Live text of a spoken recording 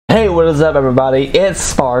Hey, what is up everybody? It's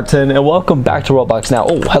Spartan and welcome back to Roblox now.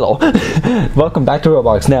 Oh, hello. Welcome back to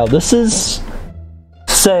Roblox now. This is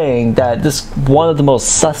saying that this is one of the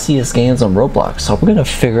most sussiest games on Roblox. So we're gonna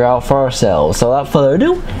figure out for ourselves. So without further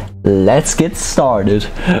ado, let's get started.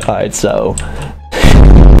 Alright, so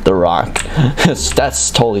The Rock.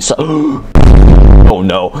 That's totally oh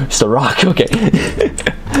no, it's The Rock. Okay.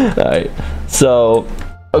 Alright. So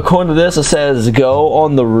according to this, it says go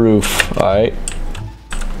on the roof. Alright.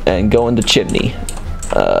 And go in the chimney.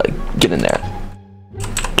 Get in there.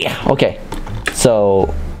 Yeah, okay.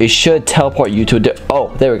 So it should teleport you to a oh,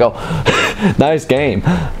 there we go. Nice game.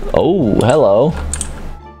 Oh, hello.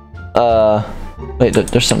 Wait,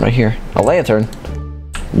 there's something right here. A lantern.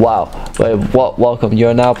 Wow. Wait, welcome. You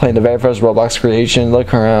are now playing the very first Roblox creation.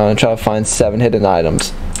 Look around and try to find 7 hidden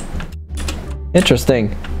items.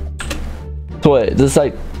 Interesting. So wait, this is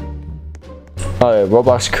like a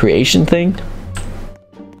Roblox creation thing?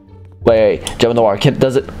 Wait, jump in the water.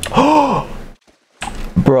 Does it?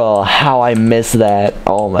 Bro, how I missed that.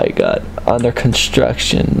 Oh my god. Under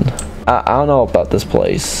construction. I don't know about this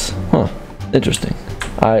place. Huh. Interesting.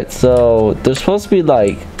 Alright, so there's supposed to be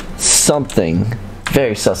like something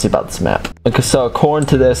very sussy about this map. Okay, so according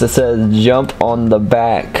to this, it says jump on the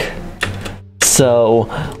back. So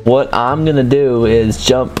what I'm gonna do is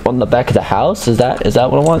jump on the back of the house. Is that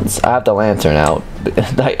what it wants? I have the lantern out.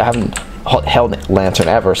 I haven't held a lantern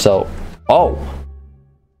ever, so oh,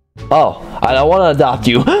 I don't want to adopt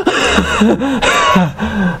you.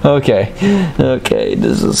 okay,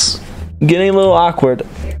 this is getting a little awkward.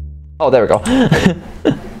 Oh, there we go.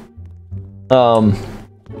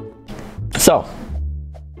 So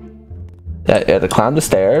yeah, to climb the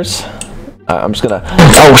stairs. I'm just gonna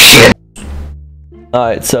oh shit.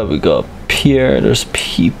 Alright, so we go up here. There's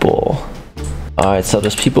people. Alright, so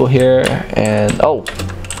there's people here, and oh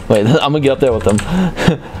wait, I'm gonna get up there with them.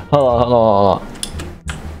 hold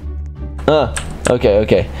on.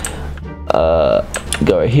 Okay.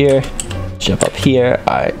 Go right here. Jump up here.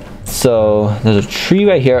 Alright. So there's a tree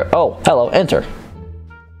right here. Oh, hello, enter.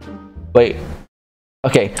 Wait.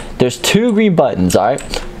 Okay, there's 2 green buttons, alright?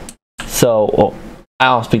 So, well, I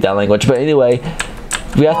don't speak that language, but anyway,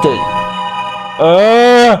 we have to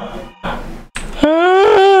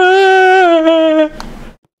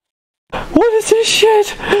what is this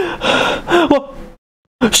shit? What?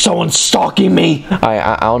 Someone's stalking me.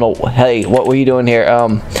 I don't know. Hey, what were you doing here?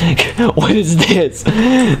 What is this?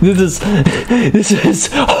 This is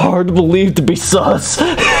hard to believe to be sus.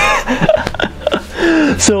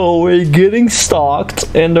 So we're getting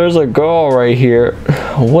stalked, and there's a girl right here.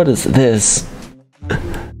 What is this?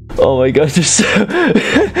 Oh my god, just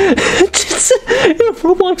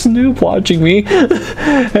Roblox noob watching me.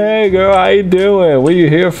 Hey girl, how you doing? What are you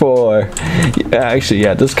here for? Actually,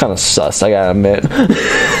 yeah, this is kind of sus, I gotta admit.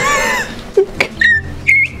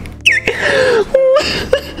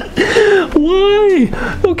 Why?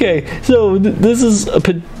 Okay, so this is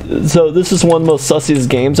one of the most sussiest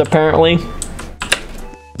games apparently.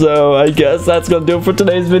 So I guess that's gonna do it for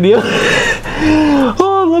today's video.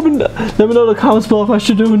 Oh, let me know in the comments below if I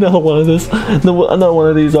should do another one of this. Another one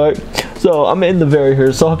of these, alright? So I'm in the video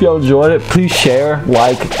here, so I hope y'all enjoyed it. Please share,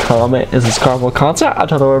 like, comment, and subscribe for content. I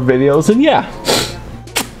try to work videos, and yeah.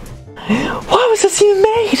 Why was this even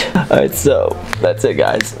made? Alright, so that's it,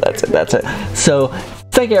 guys. That's it. So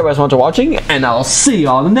thank you everybody so much for watching, and I'll see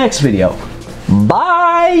y'all in the next video.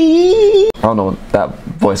 Bye! I don't know what that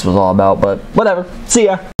voice was all about, but whatever. See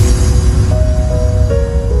ya.